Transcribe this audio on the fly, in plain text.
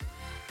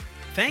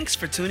Thanks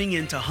for tuning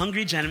in to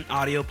Hungry Gen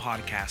Audio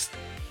Podcast.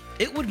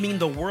 It would mean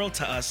the world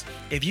to us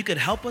if you could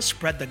help us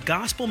spread the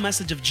gospel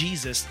message of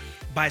Jesus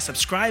by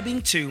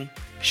subscribing to,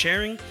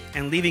 sharing,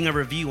 and leaving a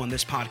review on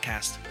this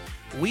podcast.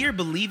 We are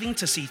believing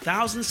to see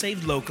thousands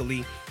saved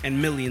locally and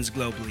millions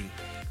globally.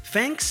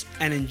 Thanks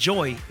and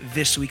enjoy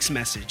this week's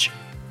message.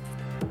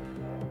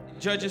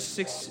 Judges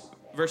 6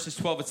 verses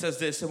 12, it says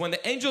this, "And when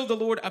the angel of the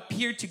Lord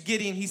appeared to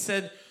Gideon, he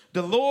said,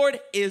 'The Lord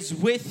is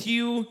with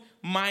you,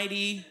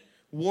 mighty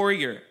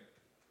warrior.'"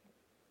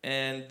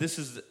 And this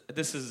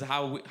is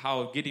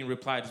how Gideon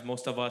replied to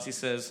most of us. He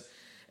says,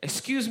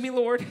 "Excuse me,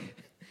 Lord."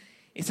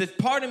 He said,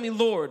 "Pardon me,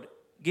 Lord."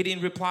 Gideon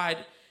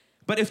replied,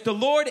 "But if the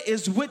Lord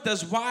is with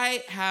us,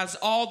 why has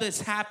all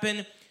this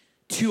happened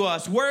to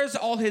us? Where's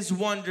all his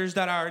wonders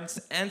that our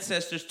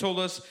ancestors told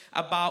us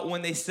about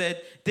when they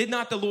said, 'Did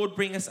not the Lord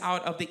bring us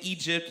out of the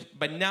Egypt?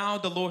 But now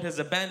the Lord has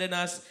abandoned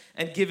us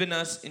and given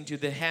us into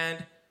the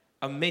hand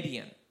of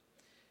Midian.'"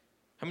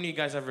 How many of you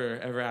guys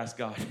ever asked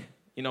God?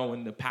 You know,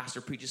 when the pastor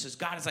preaches, says,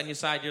 "God is on your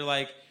side," you're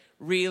like,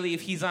 really?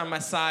 If he's on my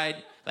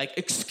side? Like,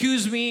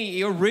 excuse me,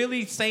 you're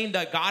really saying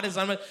that God is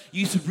on my side?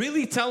 You're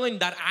really telling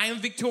that I am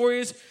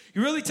victorious?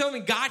 You're really telling me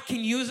God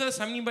can use us?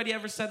 Have anybody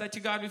ever said that to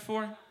God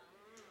before?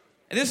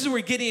 And this is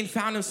where Gideon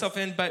found himself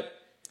in, but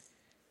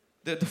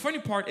the funny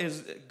part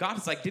is God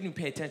is like, didn't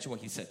pay attention to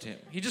what he said to him.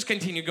 He just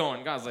continued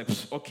going. God's like,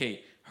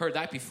 okay, heard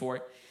that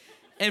before.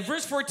 And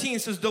verse 14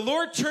 says, "The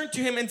Lord turned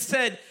to him and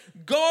said,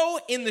 'Go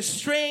in the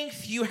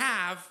strength you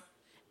have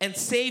and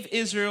save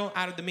Israel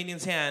out of the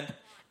Midian's hand.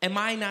 Am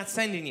I not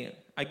sending you?'"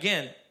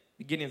 Again,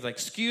 Gideon's like,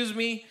 "Excuse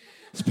me."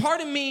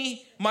 "Pardon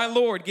me, my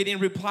Lord," Gideon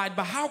replied,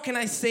 "but how can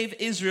I save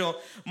Israel?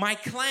 My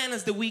clan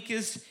is the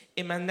weakest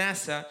in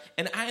Manasseh,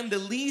 and I am the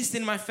least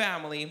in my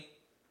family."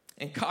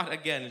 And God,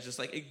 again, just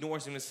like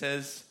ignores him and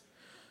says,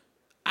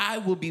 "I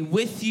will be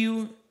with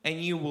you,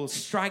 and you will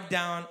strike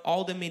down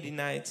all the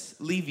Midianites,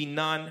 leaving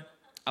none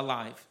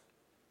alive."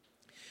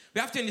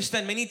 We have to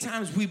understand, many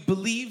times we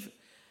believe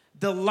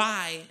the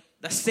lie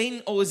that Satan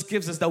always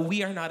gives us, that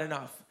we are not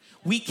enough.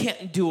 We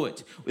can't do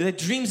it. The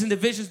dreams and the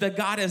visions that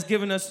God has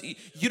given us,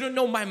 you don't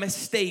know my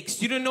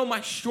mistakes. You don't know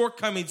my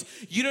shortcomings.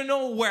 You don't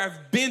know where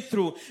I've been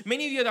through.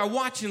 Many of you that are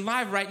watching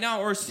live right now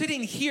or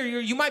sitting here,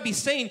 you might be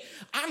saying,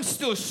 "I'm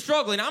still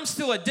struggling. I'm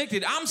still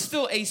addicted. I'm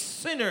still a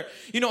sinner.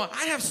 You know,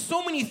 I have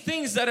so many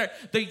things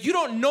that you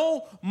don't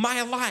know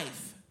my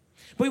life."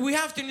 But we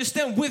have to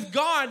understand, with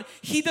God,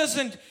 He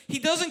doesn't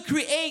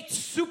create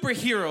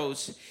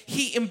superheroes.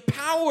 He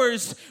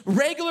empowers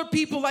regular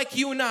people like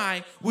you and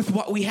I with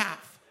what we have.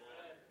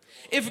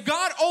 If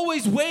God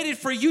always waited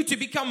for you to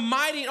become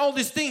mighty in all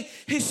these things,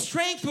 His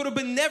strength would have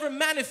been never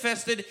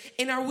manifested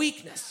in our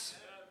weakness.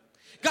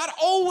 God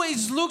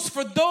always looks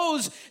for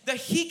those that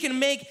He can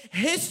make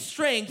His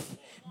strength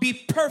be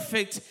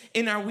perfect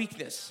in our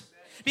weakness.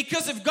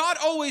 Because if God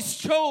always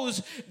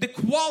chose the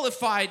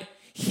qualified,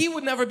 He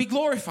would never be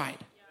glorified.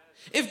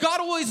 If God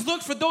always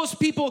looked for those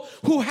people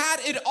who had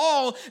it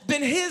all,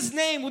 then His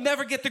name would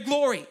never get the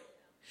glory.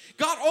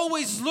 God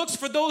always looks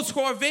for those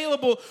who are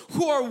available,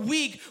 who are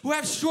weak, who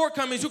have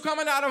shortcomings, who come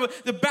out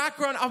of the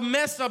background of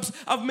mess-ups,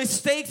 of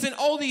mistakes and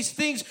all these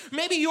things.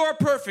 Maybe you are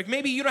perfect,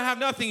 maybe you don't have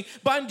nothing,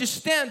 but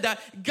understand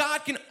that God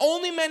can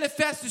only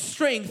manifest His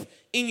strength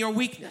in your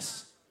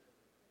weakness.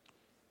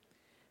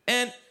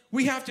 And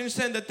we have to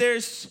understand that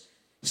there's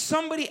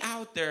somebody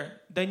out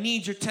there that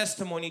needs your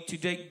testimony to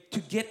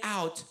get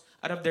out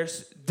of their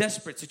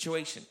desperate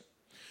situation.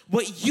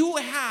 What you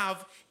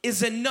have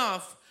is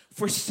enough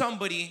for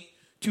somebody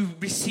to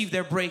receive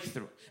their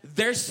breakthrough,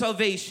 their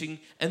salvation,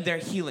 and their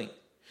healing.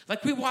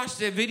 Like we watched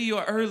a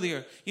video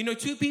earlier. You know,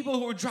 two people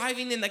who were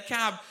driving in the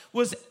cab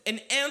was an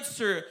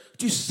answer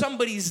to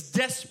somebody's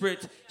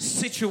desperate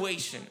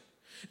situation.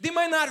 They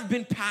might not have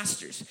been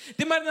pastors.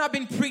 They might not have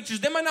been preachers.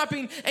 They might not have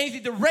been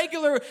anything. The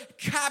regular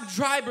cab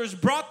drivers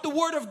brought the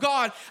word of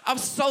God, of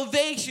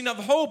salvation, of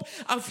hope,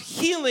 of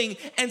healing,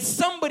 and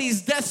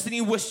somebody's destiny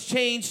was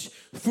changed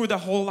for the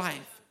whole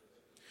life.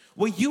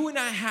 What you and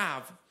I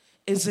have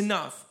is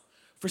enough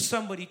for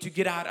somebody to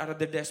get out of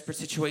their desperate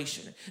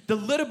situation. The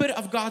little bit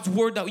of God's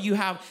word that you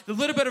have, the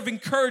little bit of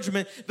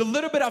encouragement, the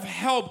little bit of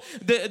help,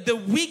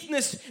 the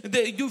weakness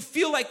that you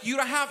feel like you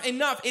don't have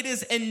enough, it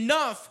is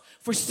enough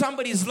for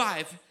somebody's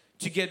life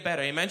to get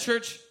better. Amen,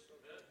 church?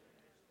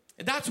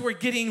 And that's where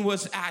Gideon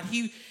was at.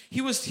 He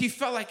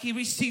felt like he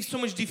received so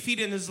much defeat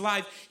in his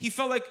life. He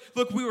felt like,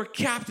 look, we were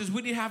captives.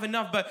 We didn't have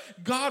enough. But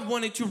God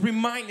wanted to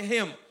remind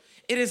him,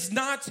 it is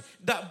not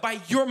that by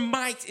your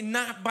might and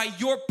not by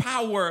your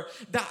power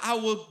that I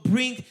will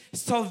bring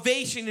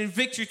salvation and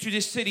victory to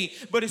this city,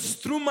 but it's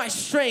through my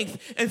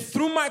strength and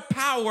through my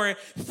power.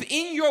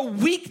 In your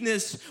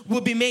weakness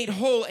will be made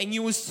whole, and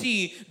you will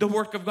see the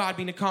work of God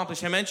being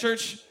accomplished. Amen,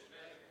 church?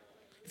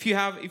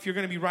 If you're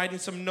going to be writing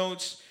some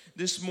notes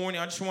this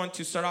morning, I just want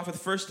to start off with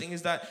the first thing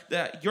is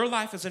that your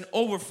life is an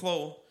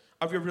overflow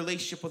of your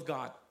relationship with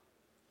God.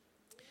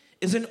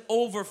 Is an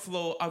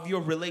overflow of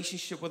your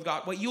relationship with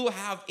God. What you will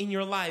have in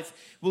your life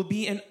will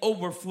be an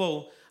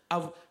overflow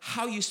of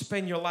how you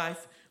spend your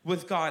life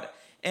with God.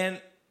 And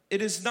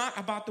it is not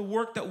about the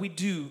work that we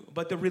do,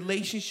 but the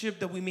relationship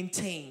that we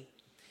maintain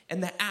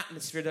and the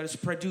atmosphere that is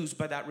produced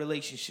by that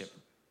relationship.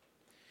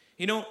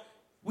 You know,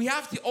 we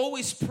have to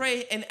always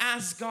pray and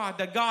ask God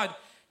that, God,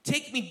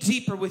 take me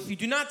deeper with you.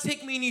 Do not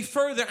take me any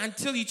further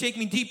until you take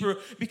me deeper,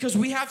 because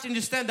we have to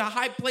understand that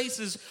high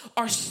places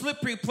are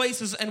slippery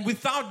places, and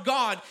without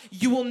God,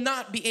 you will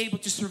not be able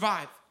to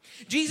survive.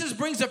 Jesus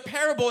brings a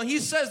parable and he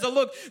says that,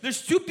 look,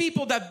 there's two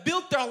people that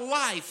built their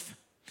life.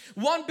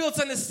 One builds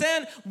on the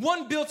sand,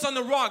 one builds on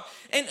the rock.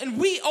 And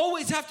we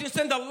always have to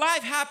understand that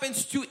life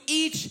happens to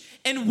each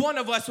and one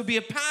of us. Will be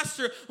a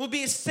pastor, will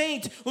be a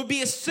saint, will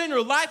be a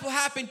sinner. Life will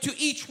happen to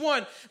each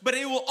one. But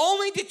it will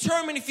only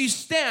determine if you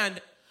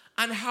stand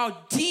on how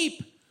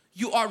deep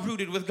you are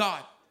rooted with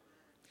God.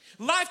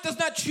 Life does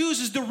not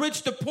choose the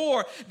rich, the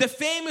poor, the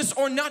famous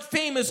or not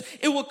famous.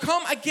 It will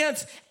come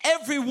against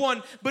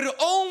everyone. But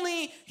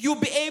only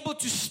you'll be able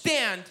to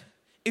stand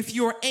if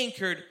you are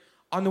anchored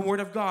on the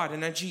Word of God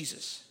and on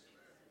Jesus.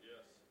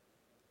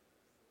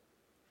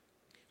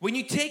 When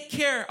you take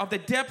care of the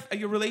depth of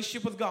your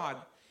relationship with God,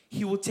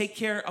 He will take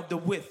care of the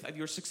width of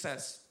your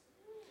success.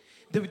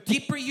 The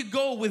deeper you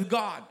go with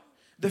God,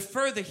 the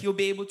further He'll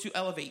be able to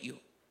elevate you.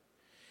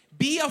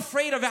 Be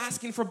afraid of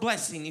asking for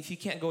blessing if you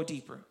can't go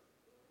deeper.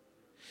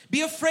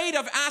 Be afraid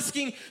of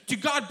asking to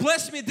God,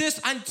 bless me this,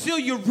 until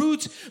your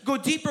roots go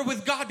deeper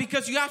with God,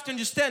 because you have to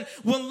understand,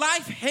 when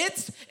life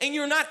hits and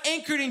you're not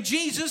anchored in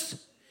Jesus,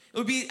 it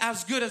will be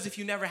as good as if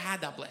you never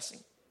had that blessing.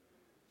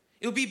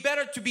 It will be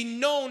better to be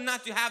known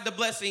not to have the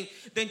blessing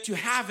than to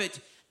have it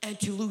and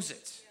to lose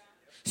it.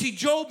 See,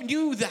 Job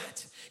knew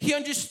that. He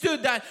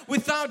understood that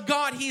without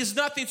God, he is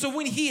nothing. So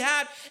when he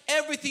had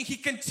everything, he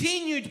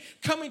continued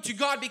coming to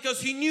God, because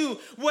he knew,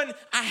 when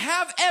I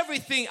have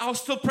everything, I'll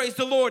still praise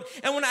the Lord.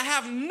 And when I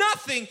have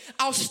nothing,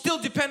 I'll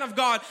still depend on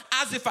God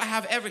as if I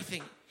have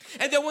everything.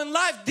 And then when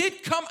life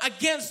did come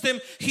against him,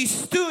 he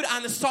stood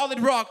on the solid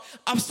rock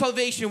of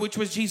salvation, which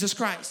was Jesus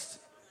Christ.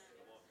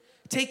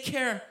 Take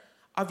care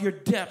of your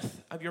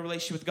depth of your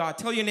relationship with God.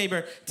 Tell your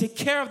neighbor, take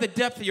care of the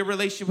depth of your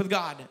relationship with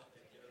God.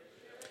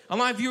 And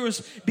my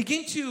viewers,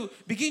 begin to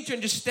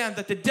understand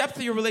that the depth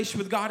of your relationship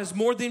with God is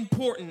more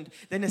important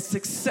than the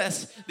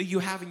success that you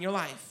have in your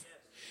life.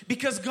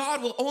 Because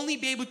God will only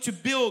be able to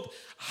build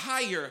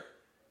higher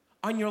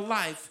on your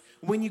life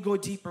when you go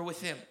deeper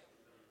with Him.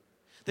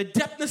 The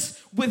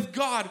depthness with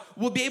God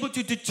will be able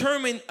to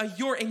determine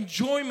your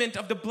enjoyment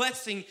of the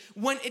blessing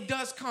when it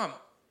does come.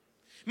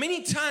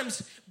 Many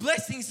times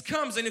blessings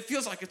comes and it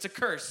feels like it's a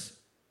curse,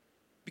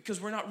 because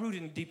we're not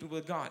rooted deeply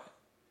with God.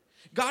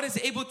 God is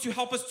able to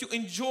help us to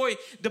enjoy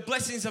the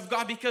blessings of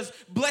God, because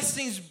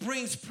blessings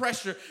brings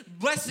pressure,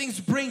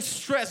 blessings brings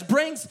stress,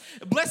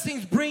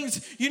 blessings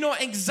brings,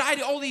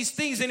 anxiety, all these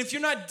things. And if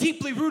you're not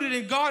deeply rooted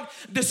in God,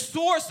 the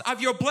source of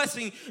your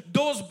blessing,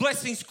 those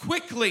blessings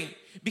quickly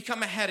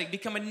become a headache,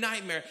 become a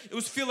nightmare. It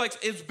would feel like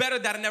it's better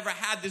that I never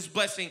had this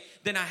blessing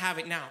than I have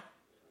it now.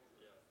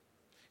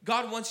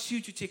 God wants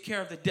you to take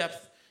care of the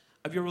depth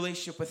of your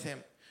relationship with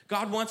Him.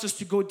 God wants us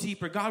to go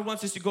deeper. God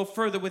wants us to go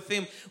further with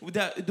Him.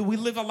 We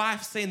live a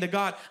life saying that,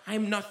 God, I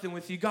am nothing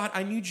with you. God,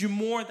 I need you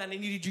more than I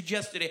needed you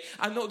yesterday.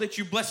 I know that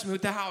you blessed me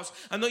with the house.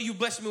 I know you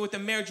blessed me with the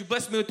marriage. You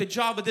blessed me with the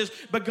job of this.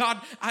 But God,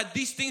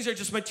 these things are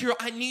just material.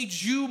 I need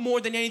you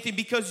more than anything,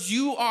 because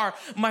you are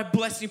my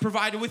blessing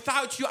provider.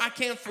 Without you, I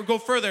can't go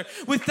further.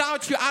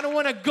 Without you, I don't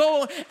want to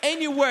go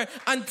anywhere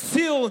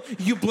until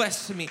you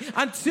bless me,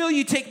 until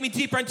you take me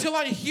deeper, until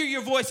I hear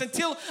your voice,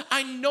 until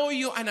I know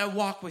you and I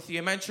walk with you.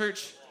 Amen,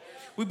 church?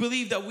 We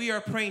believe that we are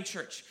a praying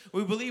church.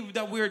 We believe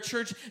that we're a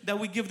church that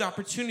we give the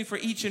opportunity for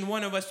each and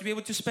one of us to be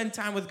able to spend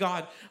time with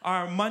God.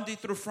 Our Monday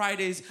through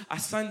Fridays, our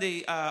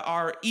Sunday,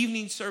 our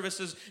evening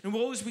services. And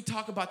we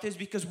talk about this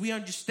because we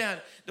understand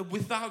that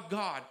without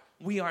God,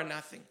 we are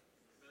nothing.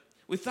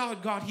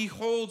 Without God, He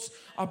holds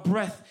our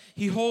breath.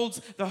 He holds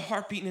the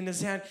heartbeat in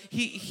His hand.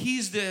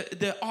 He's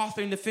the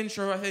author and the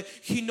finisher of it.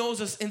 He knows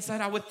us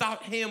inside out.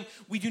 Without Him,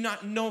 we do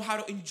not know how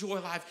to enjoy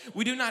life.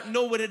 We do not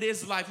know what it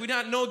is life. We do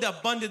not know the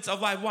abundance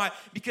of life. Why?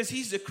 Because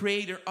He's the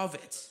creator of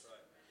it.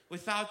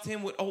 Without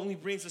Him, what only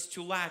brings us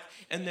to lack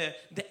and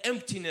the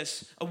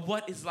emptiness of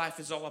what is life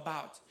is all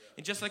about.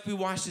 And just like we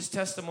watched this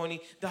testimony,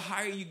 the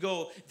higher you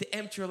go, the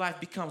emptier life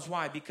becomes.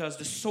 Why? Because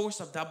the source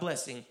of that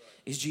blessing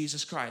is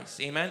Jesus Christ.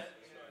 Amen?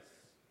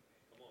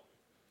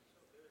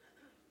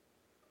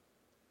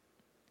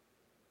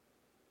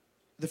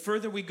 The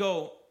further we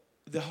go,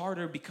 the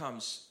harder it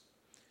becomes.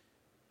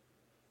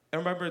 I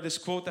remember this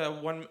quote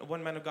that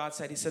one man of God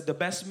said. He said, the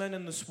best man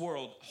in this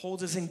world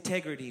holds his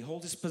integrity,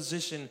 holds his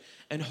position,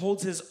 and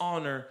holds his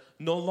honor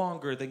no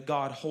longer than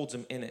God holds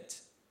him in it.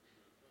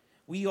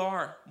 We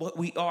are what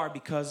we are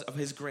because of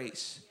His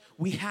grace.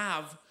 We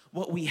have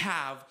what we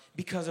have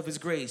because of His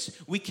grace.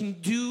 We can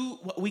do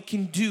what we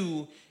can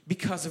do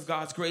because of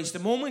God's grace. The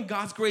moment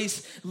God's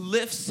grace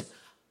lifts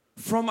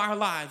from our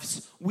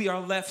lives, we are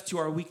left to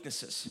our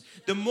weaknesses.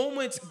 The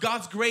moment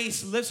God's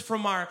grace lifts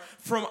from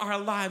our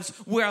lives,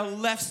 we are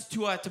left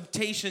to our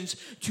temptations,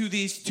 to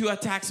these two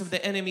attacks of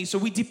the enemy. So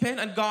we depend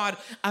on God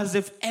as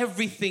if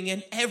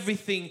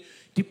everything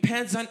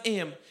depends on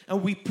Him.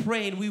 and we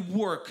pray and we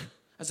work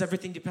as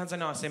everything depends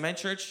on us. Amen,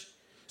 church?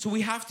 So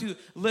we have to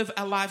live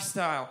a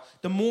lifestyle.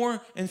 The more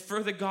and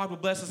further God will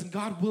bless us, and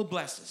God will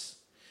bless us.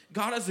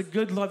 God is a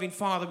good, loving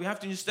Father. We have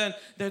to understand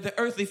that the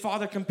earthly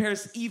Father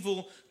compares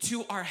evil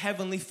to our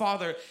heavenly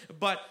Father.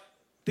 But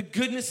the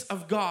goodness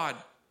of God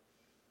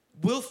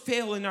will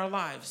fail in our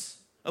lives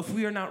if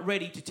we are not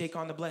ready to take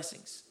on the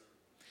blessings.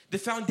 The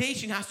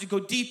foundation has to go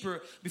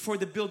deeper before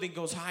the building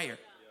goes higher.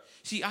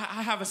 See,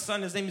 I have a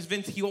son, his name is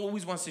Vince. He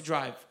always wants to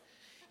drive.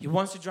 He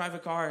wants to drive a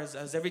car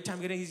as every time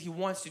he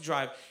wants to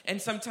drive.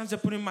 And sometimes I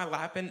put him in my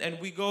lap and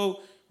we go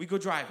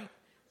driving.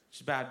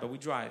 It's bad, but we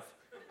drive.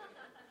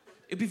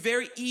 It'd be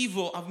very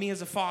evil of me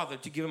as a father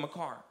to give him a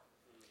car.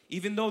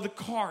 Even though the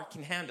car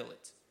can handle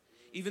it.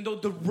 Even though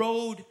the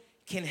road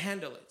can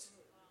handle it.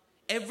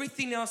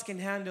 Everything else can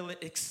handle it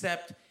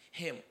except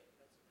him.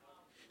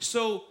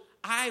 So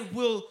I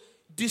will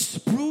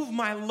disprove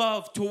my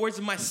love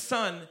towards my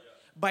son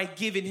by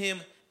giving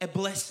him a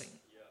blessing.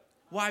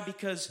 Why?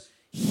 Because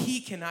he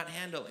cannot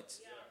handle it.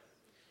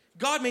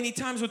 God many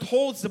times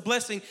withholds the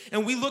blessing,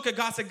 and we look at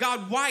God and say,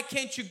 God, why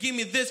can't you give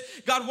me this?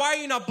 God, why are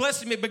you not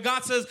blessing me? But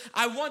God says,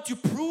 I want to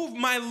prove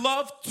my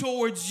love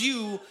towards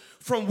you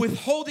from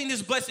withholding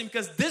this blessing,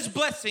 because this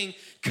blessing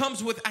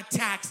comes with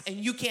attacks and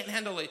you can't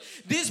handle it.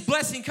 This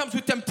blessing comes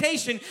with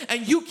temptation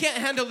and you can't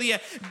handle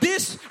it.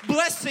 This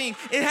blessing,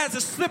 it has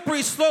a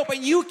slippery slope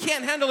and you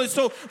can't handle it.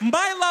 So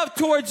my love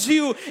towards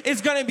you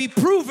is going to be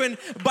proven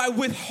by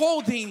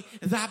withholding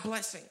that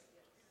blessing.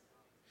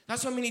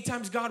 That's why many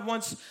times God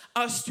wants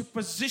us to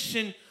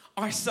position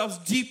ourselves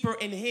deeper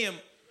in Him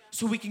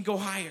so we can go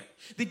higher.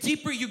 The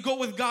deeper you go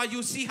with God,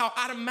 you'll see how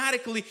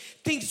automatically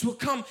things will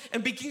come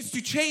and begins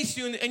to chase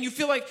you. And you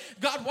feel like,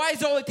 God, why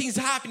is all the things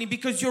happening?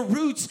 Because your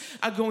roots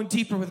are going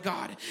deeper with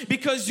God.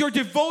 Because your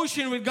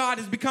devotion with God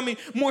is becoming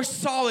more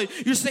solid.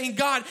 You're saying,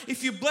 God,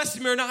 if you bless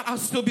me or not, I'll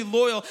still be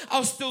loyal.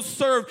 I'll still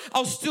serve.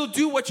 I'll still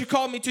do what you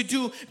call me to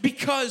do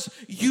because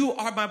you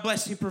are my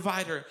blessing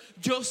provider.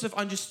 Joseph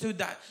understood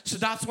that. So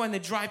that's why in the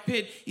dry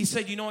pit, he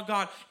said, you know what,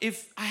 God,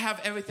 if I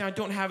have everything, I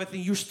don't have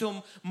everything, you're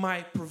still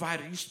my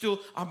provider. You still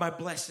are my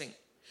blessing.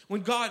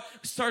 When God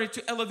started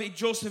to elevate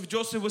Joseph,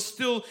 Joseph was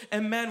still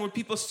a man where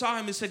people saw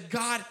him and said,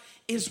 God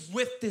is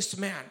with this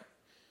man.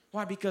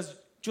 Why? Because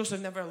Joseph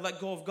never let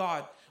go of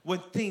God when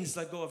things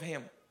let go of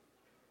him.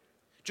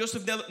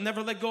 Joseph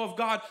never let go of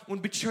God when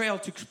betrayal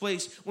took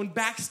place, when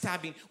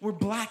backstabbing, when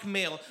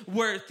blackmail,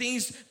 where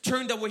things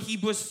turned out where he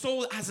was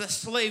sold as a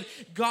slave.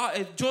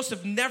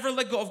 Joseph never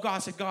let go of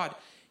God. Said, God,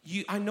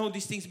 I know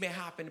these things may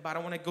happen, but I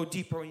want to go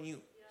deeper in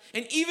you.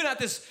 And even at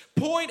this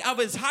point of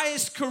his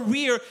highest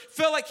career,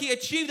 felt like he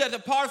achieved at the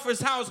Potiphar's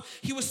house,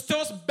 he was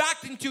still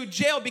backed into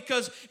jail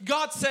because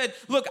God said,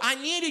 look, I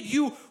needed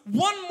you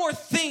one more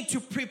thing to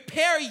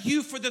prepare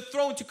you for the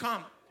throne to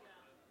come.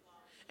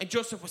 And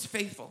Joseph was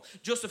faithful.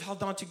 Joseph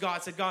held on to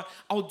God, said, God,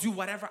 I'll do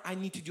whatever I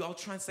need to do. I'll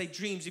translate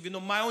dreams, even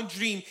though my own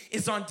dream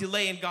is on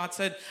delay. And God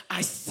said,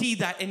 I see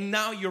that, and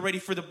now you're ready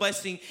for the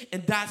blessing.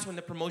 And that's when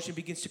the promotion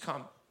begins to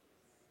come.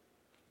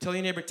 Tell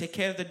your neighbor, take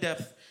care of the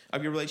depth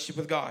of your relationship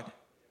with God.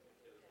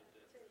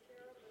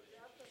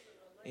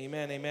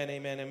 Amen, amen,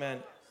 amen,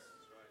 amen.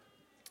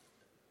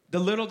 The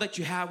little that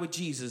you have with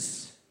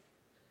Jesus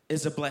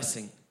is a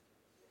blessing.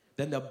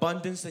 Then the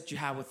abundance that you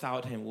have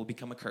without Him will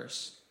become a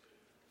curse.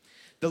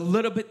 The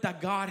little bit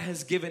that God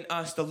has given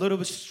us, the little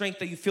bit of strength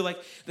that you feel like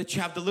that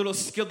you have, the little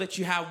skill that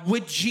you have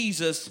with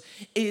Jesus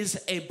is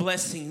a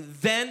blessing.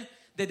 Then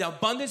the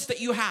abundance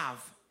that you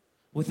have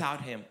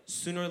without Him,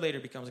 sooner or later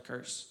becomes a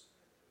curse.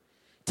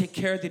 Take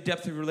care of the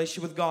depth of your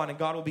relationship with God, and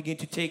God will begin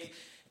to take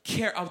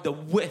care of the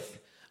width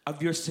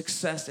of your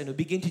success, and will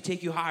begin to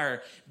take you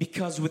higher,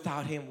 because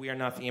without Him we are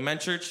nothing. Amen,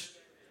 church?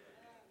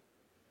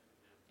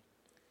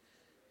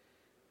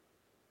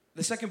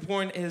 The second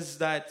point is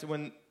that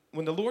when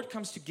the Lord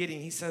comes to Gideon,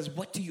 He says,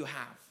 what do you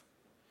have?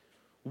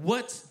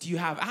 What do you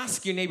have?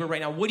 Ask your neighbor right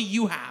now, what do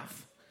you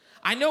have?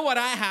 I know what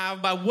I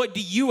have, but what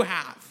do you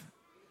have?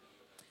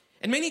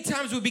 And many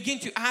times we begin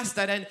to ask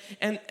that,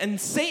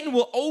 and Satan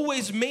will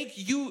always make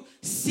you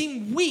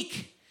seem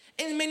weak.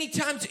 And many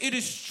times it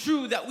is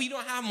true that we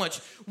don't have much.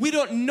 We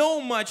don't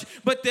know much.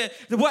 But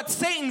what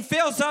Satan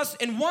fails us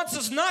and wants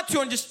us not to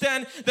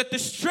understand that the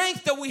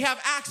strength that we have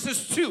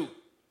access to.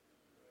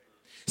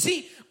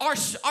 See, our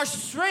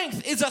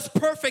strength is as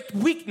perfect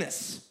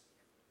weakness.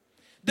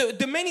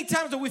 The many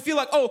times that we feel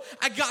like, oh,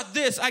 I got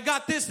this,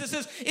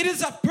 it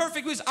is a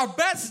perfect weakness. Our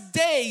best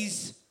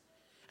days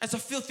as a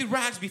filthy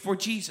rags before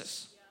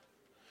Jesus.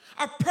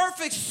 Our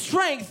perfect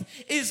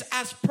strength is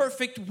as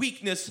perfect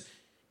weakness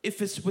if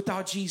it's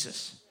without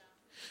Jesus.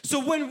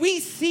 So when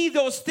we see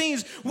those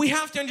things, we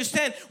have to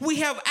understand we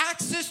have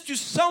access to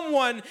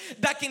someone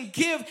that can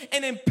give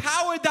and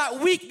empower that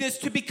weakness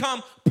to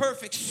become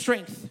perfect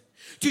strength.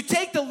 To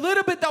take the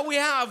little bit that we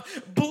have,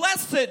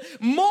 bless it,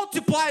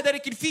 multiply that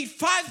it can feed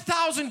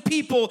 5,000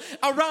 people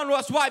around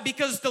us. Why?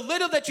 Because the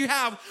little that you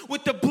have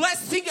with the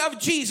blessing of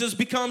Jesus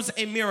becomes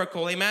a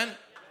miracle. Amen?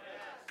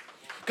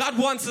 God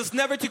wants us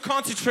never to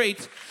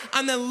concentrate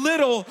on the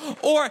little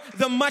or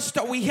the much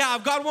that we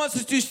have. God wants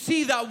us to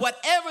see that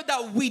whatever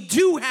that we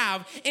do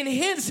have in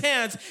His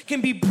hands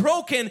can be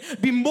broken,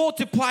 be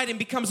multiplied, and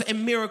becomes a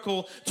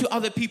miracle to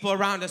other people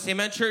around us.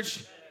 Amen,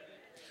 church?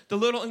 The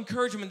little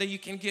encouragement that you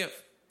can give.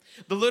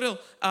 The little,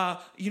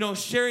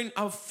 sharing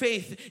of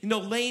faith,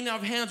 laying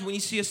of hands when you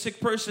see a sick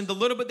person. The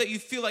little bit that you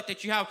feel like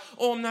that you have,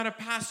 oh, I'm not a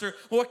pastor,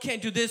 or I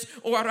can't do this,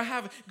 or I don't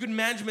have good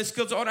management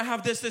skills, or I don't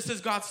have this.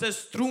 God says,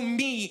 through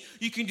me,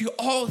 you can do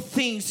all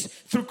things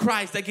through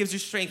Christ that gives you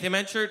strength.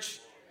 Amen, church?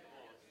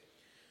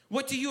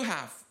 What do you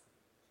have?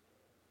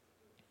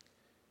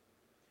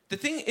 The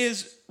thing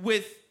is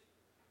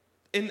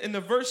in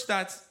the verse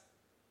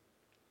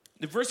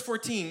the verse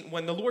 14,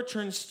 when the Lord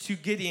turns to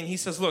Gideon, He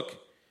says, look,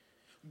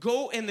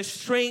 go in the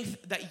strength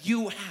that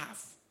you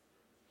have.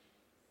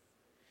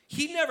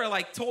 He never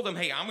told him,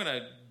 hey, I'm going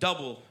to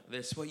double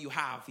this, what you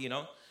have,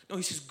 No,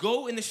 He says,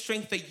 go in the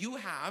strength that you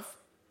have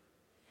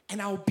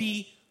and I'll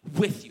be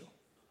with you.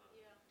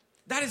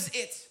 Yeah. That is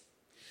it.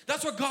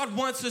 That's what God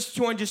wants us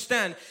to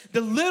understand.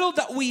 The little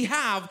that we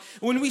have,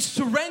 when we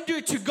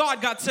surrender to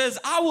God, God says,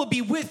 I will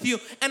be with you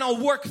and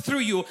I'll work through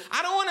you.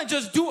 I don't want to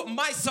just do it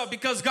myself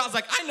because God's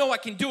like, I know I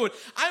can do it.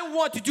 I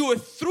want to do it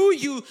through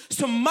you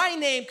so my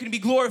name can be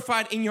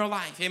glorified in your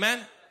life. Amen?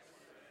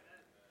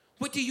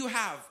 What do you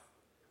have?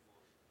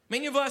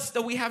 Many of us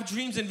that we have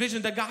dreams and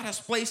visions that God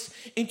has placed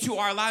into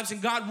our lives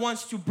and God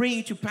wants to bring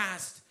it to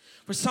pass.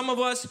 For some of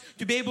us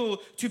to be able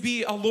to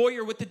be a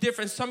lawyer with the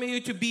difference, some of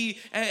you to be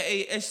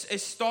a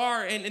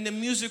star in the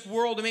music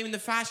world or maybe in the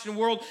fashion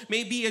world,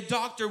 maybe a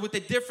doctor with the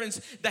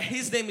difference that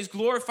His name is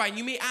glorified. And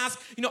you may ask,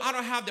 I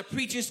don't have the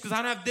preaching because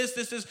I don't have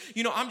this,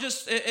 I'm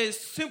just a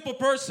simple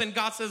person.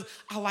 God says,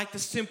 I like the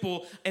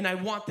simple and I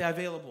want the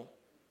available.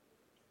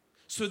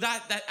 So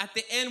that at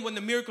the end when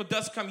the miracle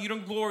does come, you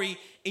don't glory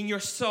in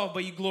yourself,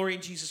 but you glory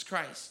in Jesus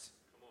Christ.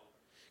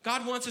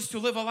 God wants us to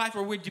live a life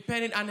where we're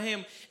dependent on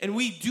Him and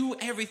we do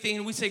everything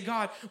and we say,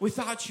 God,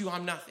 without you,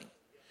 I'm nothing.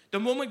 The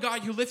moment,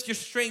 God, you lift your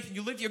strength and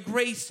you lift your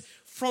grace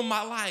from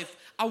my life,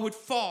 I would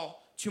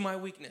fall to my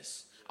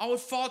weakness. I would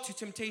fall to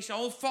temptation.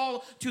 I would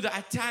fall to the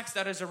attacks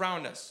that is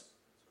around us.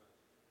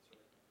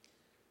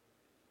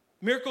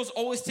 Miracles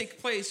always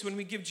take place when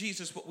we give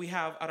Jesus what we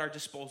have at our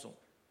disposal.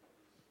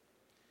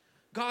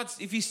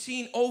 If you've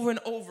seen over and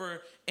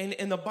over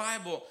in the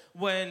Bible,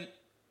 when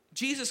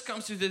Jesus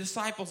comes to the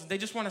disciples and they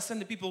just want to send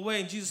the people away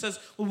and Jesus says,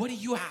 well, what do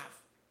you have?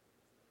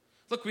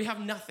 Look, we have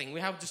nothing. We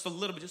have just a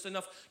little bit, just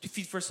enough to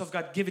feed for ourselves.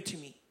 God, give it to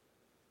me.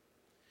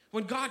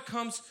 When God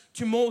comes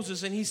to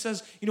Moses and He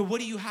says, what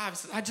do you have? He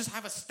says, I just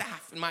have a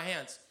staff in my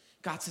hands.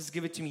 God says,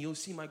 give it to me. You'll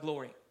see my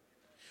glory.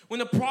 When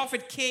the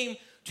prophet came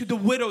to the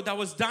widow that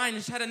was dying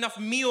and she had enough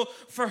meal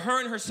for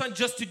her and her son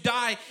just to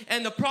die,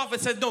 and the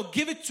prophet said, no,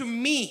 give it to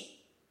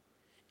me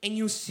and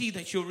you'll see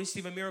that you'll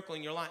receive a miracle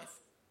in your life.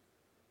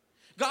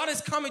 God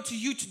is coming to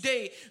you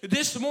today,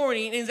 this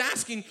morning, and is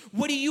asking,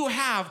 what do you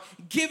have?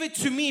 Give it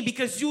to me,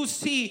 because you'll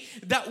see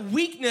that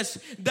weakness,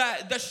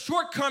 the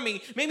shortcoming,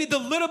 maybe the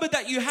little bit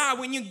that you have.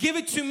 When you give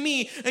it to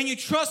me and you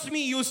trust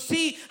me, you'll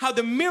see how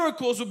the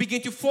miracles will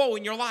begin to flow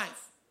in your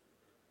life.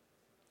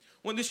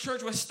 When this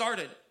church was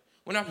started,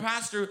 when our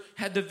pastor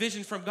had the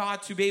vision from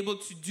God to be able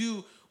to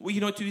do,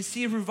 to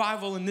see a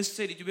revival in this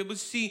city, to be able to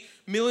see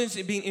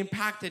millions being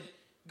impacted,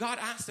 God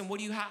asked him, what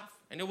do you have?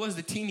 And it was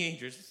the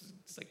teenagers.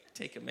 It's like,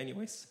 take them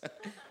anyways.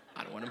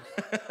 I don't want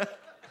them.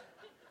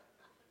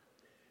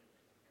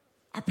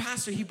 Our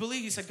pastor, he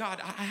believed. He said, God,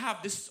 I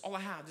have, this is all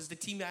I have. This is the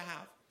team that I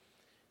have.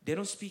 They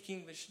don't speak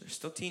English. They're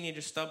still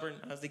teenagers, stubborn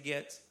as they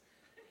get.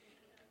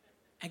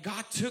 And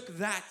God took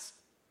that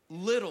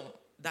little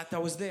that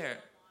was there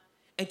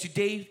and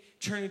today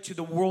turned it to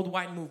the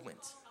worldwide movement.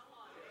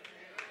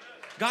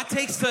 God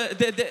takes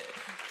the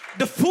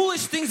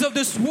foolish things of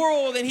this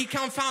world and He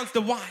confounds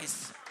the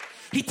wise.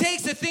 He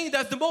takes the thing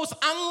that's the most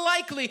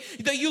unlikely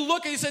that you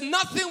look at, you say,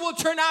 nothing will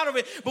turn out of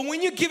it. But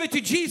when you give it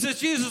to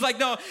Jesus, Jesus is like,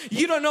 no,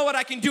 you don't know what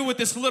I can do with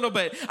this little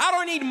bit. I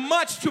don't need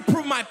much to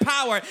prove my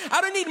power. I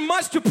don't need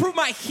much to prove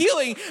my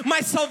healing, my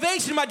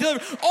salvation, my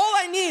deliverance. All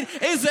I need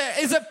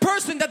is a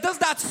person that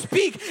does not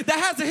speak, that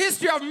has a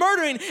history of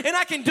murdering, and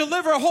I can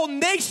deliver a whole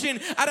nation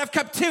out of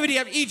captivity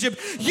of Egypt.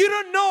 You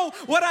don't know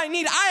what I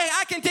need.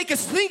 I can take a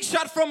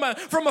slingshot from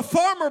a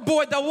farmer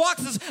boy that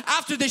walks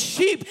after the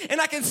sheep,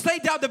 and I can slay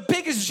down the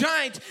biggest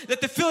giant that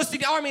the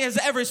Philistine army has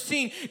ever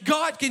seen.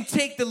 God can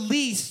take the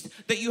least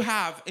that you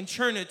have and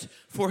turn it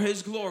for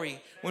His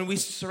glory when we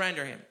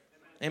surrender Him.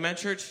 Amen,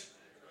 church?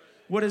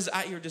 What is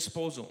at your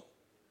disposal?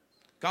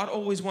 God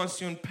always wants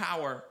to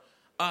empower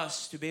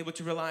us to be able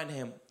to rely on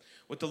Him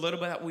with the little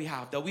bit that we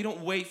have, that we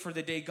don't wait for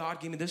the day, God,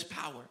 give me this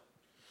power.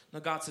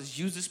 No, God says,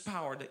 use this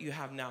power that you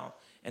have now,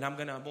 and I'm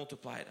going to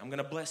multiply it. I'm going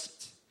to bless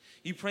it.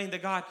 You praying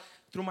that, God,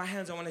 through my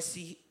hands, I want to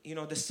see,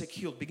 the sick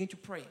healed. Begin to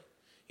pray.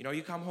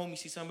 You come home, you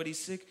see somebody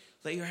sick,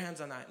 lay your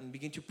hands on that and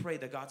begin to pray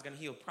that God's going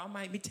to heal.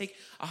 Probably might take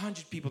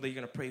 100 people that you're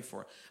going to pray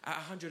for.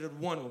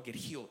 101 will get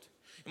healed.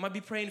 You might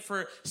be praying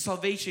for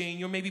salvation, and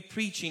you're maybe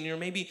preaching, you're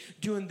maybe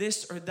doing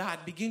this or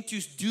that. Begin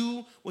to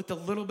do with the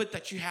little bit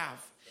that you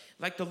have.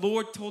 Like the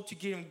Lord told to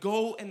Gideon,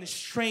 go in the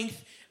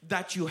strength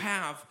that you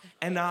have,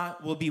 and I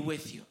will be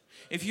with you.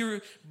 If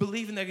you're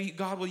believing that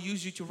God will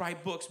use you to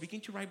write books, begin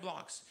to write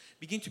blogs.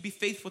 Begin to be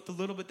faithful with the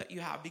little bit that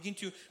you have. Begin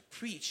to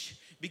preach.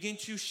 Begin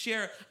to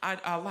share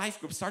at a life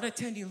group. Start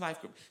attending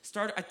life group.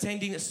 Start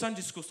attending a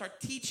Sunday school.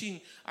 Start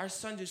teaching our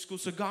Sunday school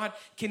so God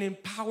can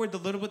empower the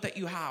little bit that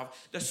you have,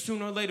 that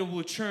sooner or later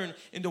will turn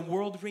into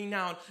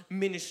world-renowned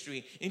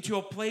ministry, into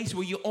a place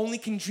where you only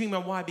can dream.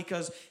 And why?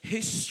 Because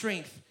His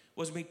strength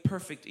was made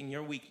perfect in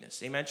your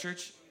weakness. Amen,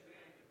 church?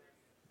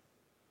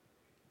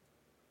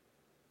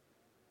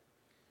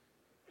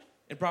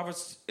 In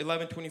Proverbs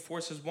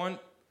 11:24 says,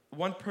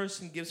 one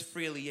person gives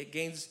freely, yet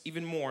gains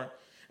even more.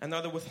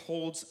 Another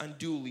withholds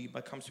unduly,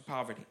 but comes to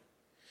poverty.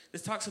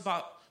 This talks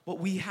about what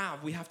we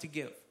have to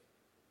give.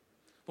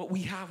 What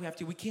we have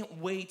to. We can't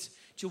wait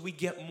till we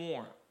get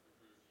more.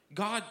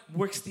 God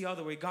works the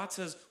other way. God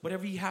says,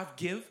 whatever you have,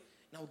 give,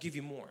 and I'll give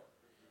you more.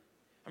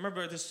 I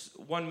remember this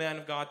one man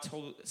of God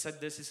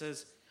said this. He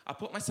says, I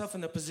put myself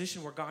in a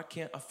position where God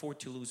can't afford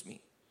to lose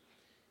me.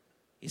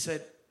 He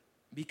said,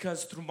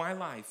 because through my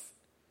life,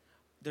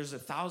 there's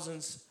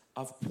thousands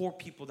of poor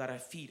people that I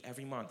feed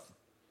every month.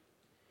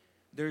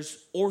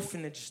 There's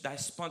orphanage that I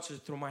sponsor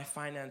through my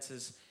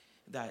finances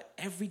that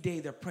every day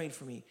they're praying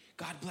for me.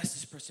 God bless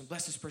this person,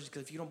 because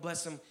if you don't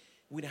bless them,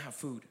 we don't have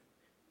food.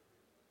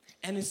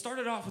 And it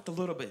started off with a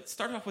little bit. It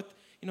started off with,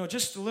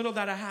 just a little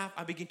that I have,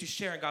 I begin to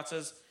share. And God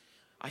says,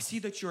 I see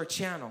that you're a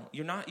channel.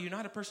 You're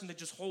not a person that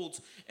just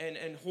holds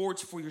and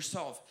hoards for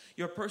yourself.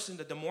 You're a person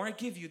that the more I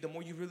give you, the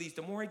more you release.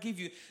 The more I give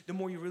you, the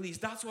more you release.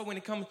 That's why when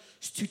it comes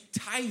to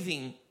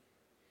tithing,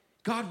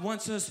 God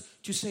wants us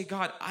to say,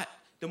 God,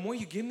 the more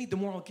you give me, the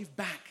more I'll give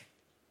back.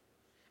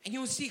 And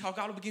you'll see how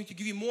God will begin to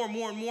give you more and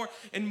more and more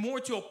and more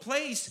to a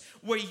place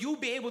where you'll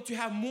be able to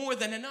have more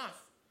than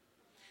enough.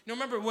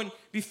 Remember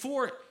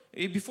before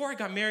I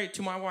got married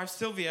to my wife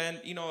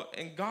Sylvia,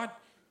 and God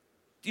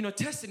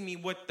tested me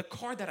with the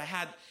car that I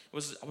had. I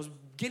was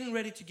getting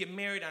ready to get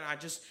married, and I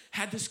just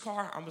had this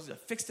car. I was going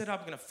to fix it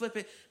up, I'm going to flip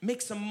it,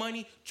 make some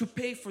money to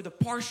pay for the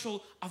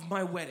partial of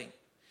my wedding.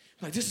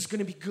 I'm like, this is going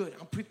to be good.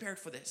 I'm prepared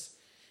for this.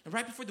 And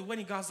right before the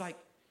wedding, God's like,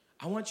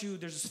 there's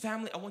this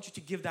family, I want you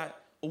to give that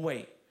away.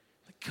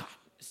 I'm like, God,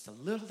 it's the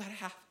little that I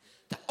have.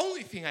 The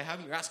only thing I have,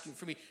 and you're asking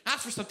for me.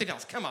 Ask for something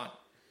else. Come on.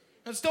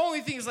 That's the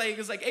only thing.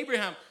 It's like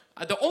Abraham,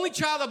 the only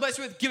child I bless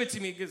you with, give it to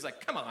me. It's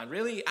like, come on,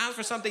 really? Ask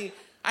for something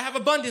I have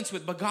abundance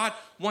with. But God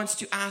wants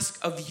to ask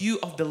of you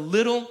of the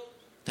little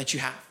that you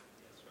have.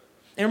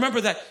 And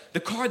remember that the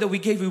car that we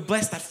gave, we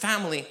blessed that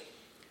family.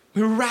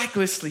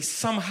 Miraculously,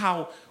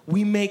 somehow,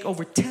 we make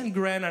over 10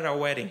 grand at our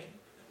wedding.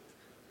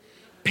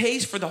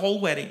 Pays for the whole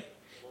wedding.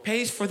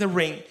 Pays for the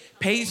ring.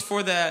 Pays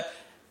for the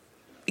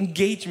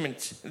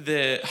engagement,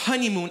 the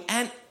honeymoon,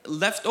 and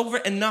left over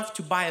enough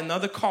to buy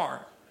another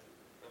car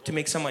to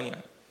make some money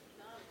on.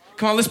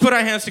 Come on, let's put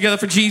our hands together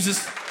for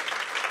Jesus.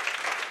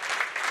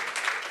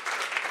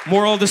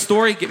 Moral of the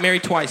story, get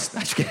married twice.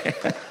 Not just kidding.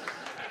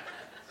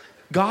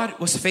 God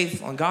was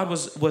faithful, and God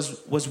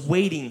was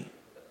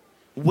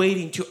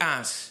waiting to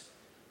ask,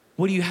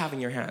 what do you have in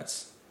your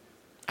hands?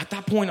 At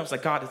that point, I was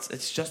like, God,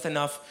 it's just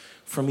enough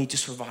for me to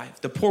survive.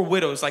 The poor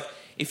widow is like,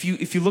 if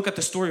you look at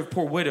the story of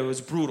poor widow,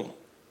 it's brutal.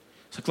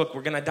 It's like, look,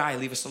 we're going to die.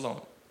 Leave us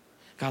alone.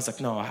 God's like,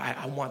 no,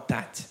 I want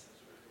that.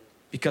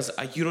 Because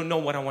you don't know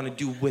what I want to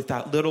do with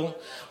that little.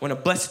 I want to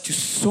bless it to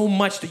so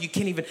much that you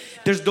can't even,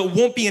 there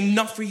won't be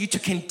enough for you to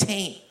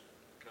contain.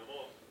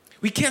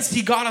 We can't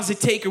see God as a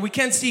taker. We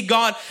can't see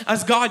God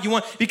as God you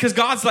want. Because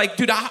God's like,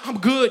 dude, I'm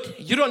good.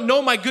 You don't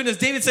know my goodness.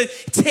 David said,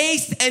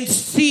 taste and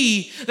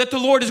see that the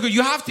Lord is good.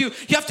 You have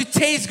to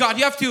taste God.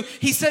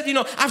 He said,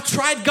 I've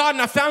tried God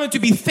and I found Him to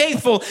be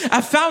faithful.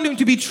 I found Him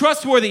to be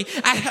trustworthy.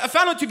 I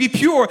found Him to be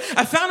pure.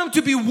 I found Him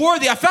to be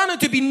worthy. I found Him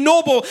to be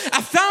noble.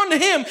 I found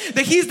Him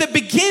that He's the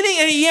beginning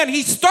and the end.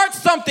 He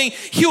starts something.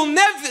 He'll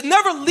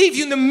never leave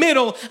you in the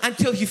middle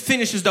until He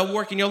finishes that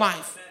work in your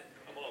life.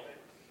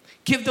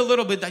 Give the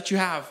little bit that you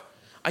have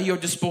at your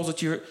disposal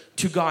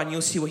to God, and you'll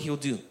see what He'll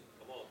do.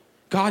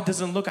 God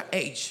doesn't look at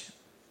age.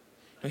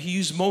 He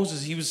used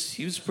Moses. He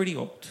was pretty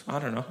old. I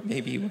don't know.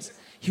 Maybe he was.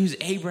 He used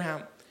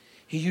Abraham.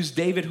 He used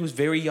David, who's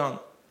very young.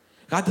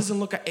 God doesn't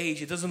look at age.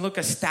 He doesn't look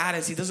at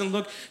status. He doesn't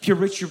look if you're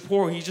rich, you're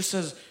poor. He just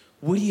says,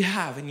 what do you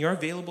have? And you're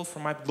available for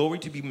my glory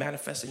to be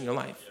manifested in your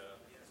life.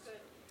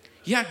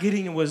 Yeah,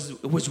 Gideon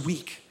was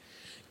weak.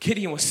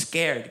 Gideon was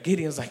scared.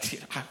 Gideon was like,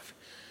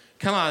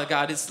 come on,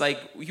 God, it's like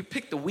you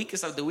pick the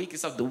weakest of the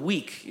weakest of the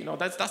weak.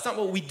 That's not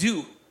what we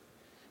do.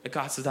 But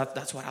God says,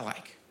 that's what I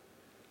like.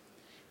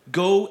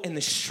 Go in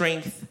the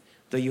strength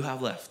that you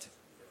have left.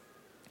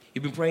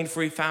 You've been praying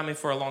for your family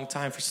for a long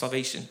time for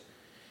salvation.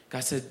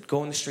 God said,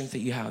 go in the strength that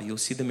you have. You'll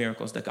see the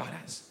miracles that God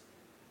has.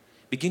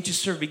 Begin to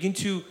serve. Begin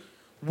to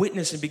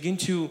witness and begin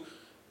to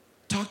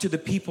talk to the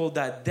people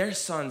that their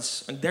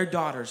sons and their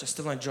daughters are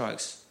still on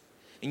drugs.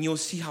 And you'll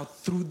see how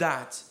through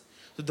that,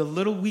 the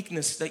little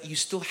weakness that you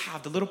still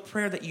have, the little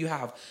prayer that you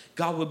have,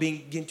 God will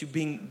begin to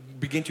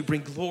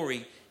bring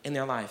glory in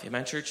their life.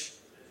 Amen, church?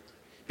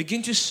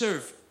 Begin to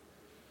serve.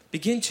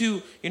 Begin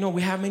to,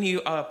 we have many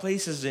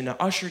places in the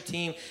usher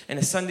team and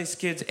the Sunday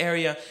kids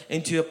area,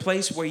 into a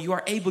place where you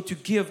are able to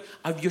give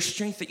of your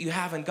strength that you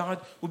have, and God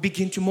will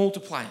begin to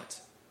multiply it.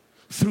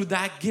 Through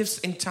that, gifts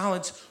and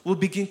talents will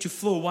begin to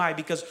flow. Why?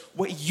 Because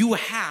what you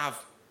have,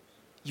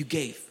 you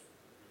gave.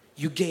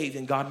 You gave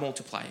and God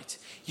multiplied it.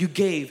 You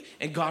gave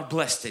and God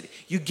blessed it.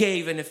 You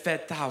gave and it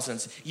fed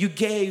thousands. You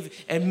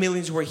gave and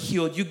millions were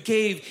healed. You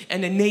gave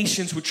and the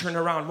nations would turn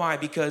around. Why?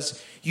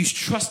 Because you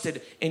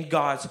trusted in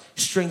God's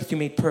strength you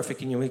made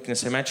perfect in your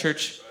weakness. Amen,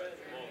 church?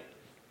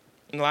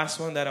 And the last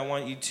one that I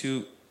want you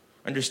to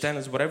understand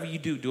is whatever you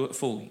do, do it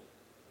fully.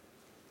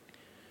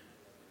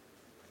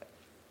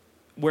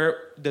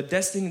 Where the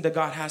destiny that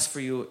God has for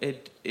you,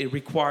 it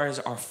requires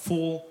our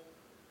full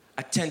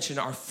attention,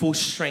 our full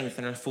strength,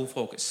 and our full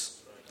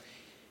focus.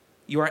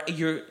 You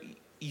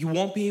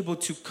won't be able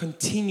to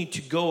continue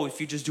to go if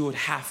you just do it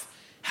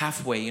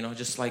halfway.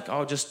 Just like,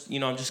 I'm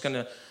just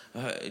gonna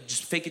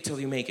just fake it till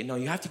you make it. No,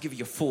 you have to give it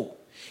your full.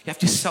 You have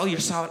to sell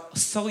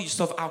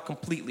yourself out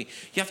completely.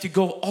 You have to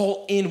go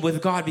all in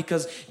with God,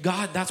 because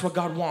God, that's what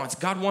God wants.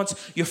 God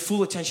wants your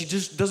full attention. He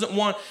just doesn't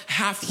want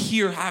half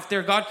here, half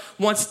there. God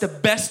wants the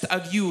best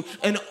of you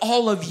and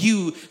all of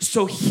you,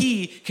 so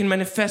He can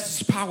manifest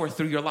His power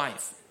through your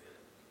life.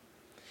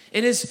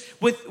 It is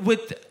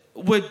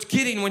with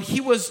Gideon, when he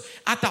was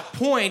at that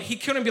point, he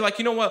couldn't be like,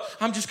 you know what,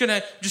 I'm just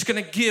gonna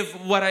give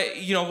what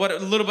what a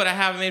little bit I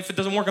have. I mean, if it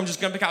doesn't work, I'm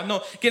just gonna pick out.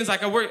 No, Gideon's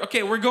like,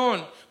 we're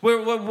going.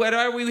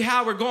 Whatever we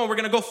have, we're going. We're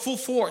gonna go full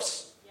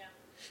force. Yeah.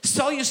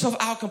 Sell yourself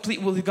out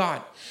completely with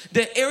God.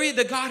 The area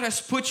that God has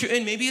put you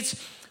in, maybe it's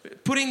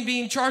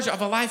being in charge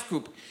of a life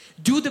group.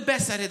 Do the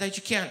best at it that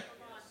you can.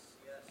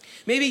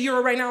 Maybe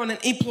you're right now an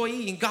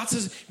employee, and God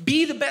says,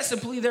 be the best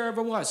employee there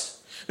ever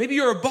was. Maybe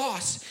you're a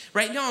boss.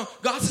 Right now,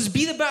 God says,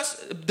 be the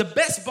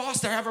best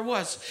boss there ever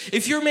was.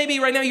 If you're maybe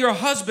right now, you're a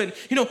husband,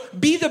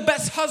 be the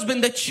best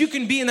husband that you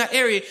can be in that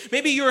area.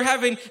 Maybe you're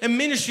having a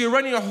ministry, you're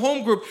running a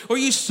home group, or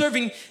you're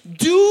serving.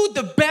 Do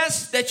the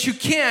best that you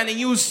can, and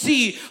you will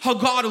see how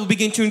God will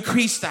begin to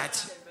increase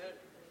that.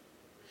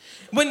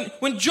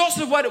 When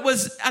Joseph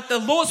was at the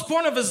lowest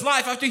point of his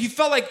life, after he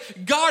felt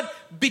like God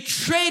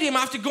betrayed him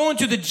after going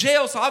to the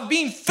jail cell, after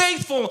being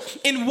faithful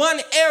in one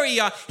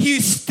area, he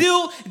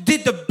still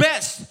did the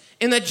best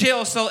in the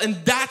jail cell, and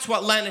that's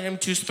what landed him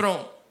to his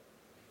throne.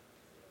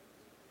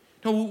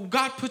 Now,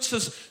 God puts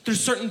us through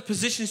certain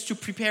positions to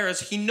prepare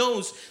us. He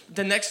knows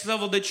the next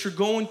level that you're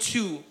going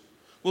to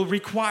will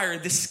require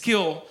the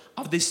skill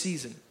of this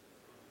season.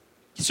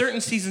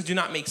 Certain seasons do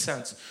not make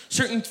sense.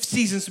 Certain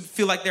seasons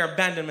feel like they're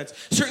abandonments.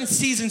 Certain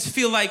seasons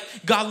feel like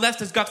God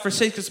left us, God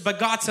forsaken us. But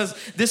God says,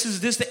 this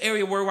is the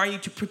area where I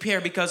need to prepare,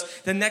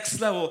 because the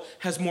next level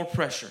has more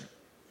pressure.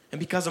 And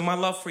because of my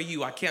love for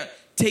you, I can't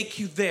take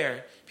you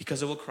there,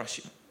 because it will crush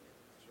you.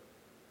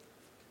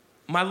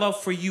 My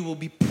love for you will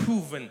be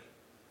proven,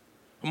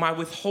 my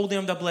withholding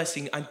of the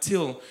blessing,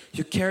 until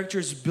your character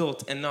is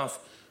built enough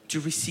to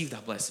receive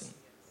that blessing.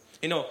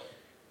 A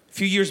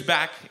few years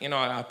back,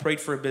 I prayed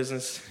for a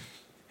business.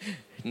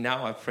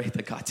 Now I pray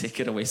that God take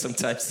it away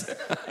sometimes.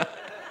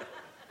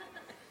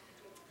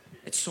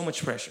 It's so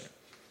much pressure.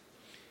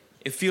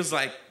 It feels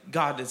like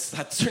God is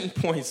at certain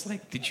points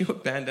like, did you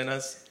abandon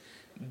us?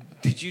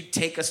 Did you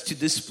take us to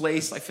this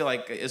place? I feel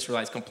like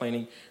Israelites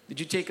complaining. Did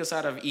you take us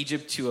out of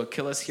Egypt to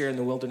kill us here in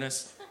the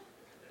wilderness?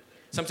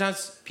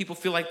 Sometimes people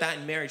feel like that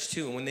in marriage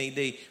too. When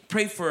they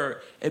pray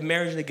for a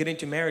marriage and they get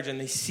into marriage and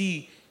they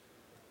see,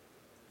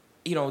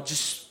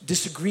 just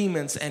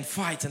disagreements and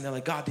fights, and they're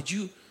like, God, did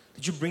you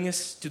bring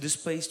us to this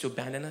place to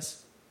abandon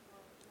us?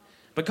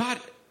 But God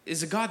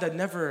is a God that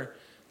never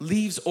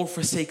leaves or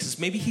forsakes us.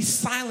 Maybe He's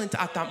silent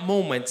at that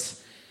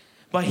moment,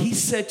 but He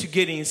said to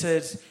Gideon, He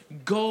says,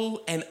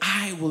 go and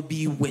I will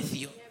be with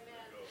you.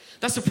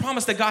 That's the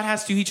promise that God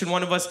has to each and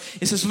one of us.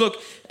 He says,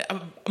 look,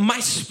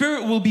 my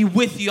Spirit will be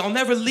with you. I'll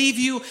never leave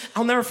you.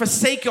 I'll never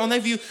forsake you. I'll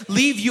never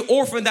leave you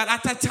orphaned. That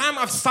at that time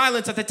of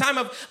silence, at the time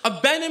of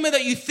abandonment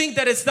that you think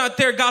that it's not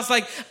there, God's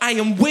like, I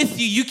am with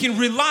you. You can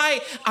rely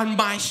on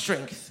my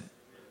strength.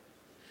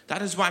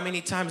 That is why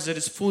many times it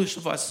is foolish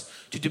of us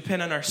to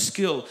depend on our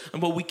skill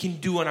and what we can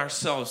do on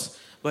ourselves,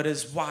 but it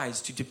is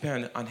wise to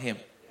depend on Him.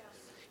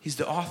 He's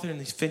the author and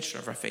the finisher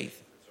of our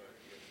faith.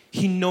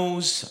 He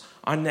knows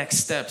our next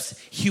steps.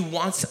 He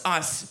wants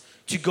us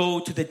to go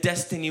to the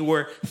destiny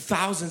where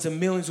thousands and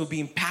millions will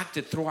be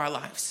impacted through our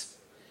lives.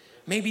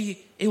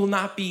 Maybe it will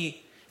not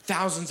be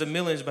thousands of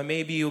millions, but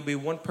maybe it will be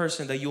one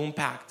person that you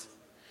impact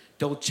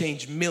that will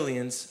change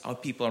millions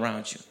of people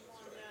around you.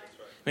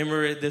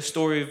 Remember the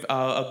story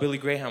of Billy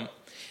Graham,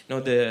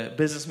 the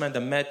businessman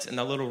that met in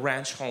a little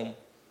ranch home.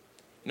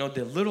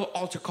 The little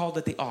altar call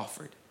that they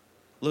offered.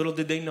 Little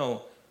did they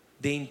know,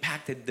 they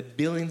impacted the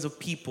billions of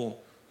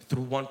people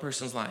through one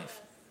person's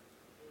life.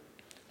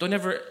 Don't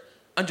ever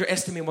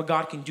underestimate what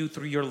God can do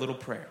through your little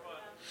prayer.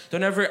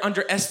 Don't ever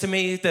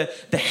underestimate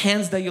the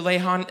hands that you lay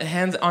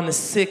hands on the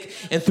sick,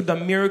 and through the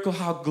miracle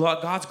how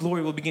God's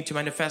glory will begin to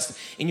manifest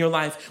in your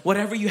life.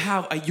 Whatever you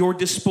have at your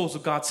disposal,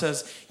 God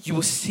says, you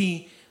will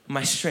see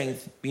my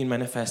strength being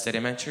manifested.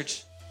 Amen,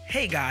 church?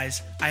 Hey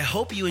guys, I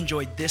hope you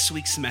enjoyed this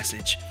week's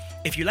message.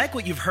 If you like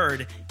what you've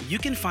heard, you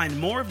can find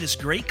more of this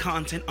great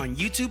content on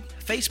YouTube,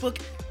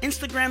 Facebook,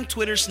 Instagram,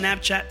 Twitter,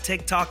 Snapchat,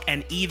 TikTok,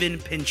 and even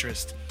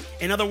Pinterest.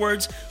 In other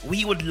words,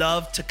 we would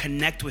love to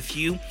connect with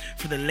you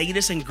for the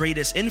latest and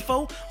greatest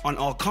info on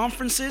all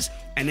conferences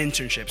and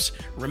internships.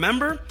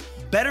 Remember,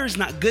 better is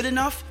not good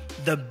enough.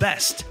 The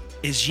best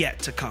is yet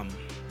to come.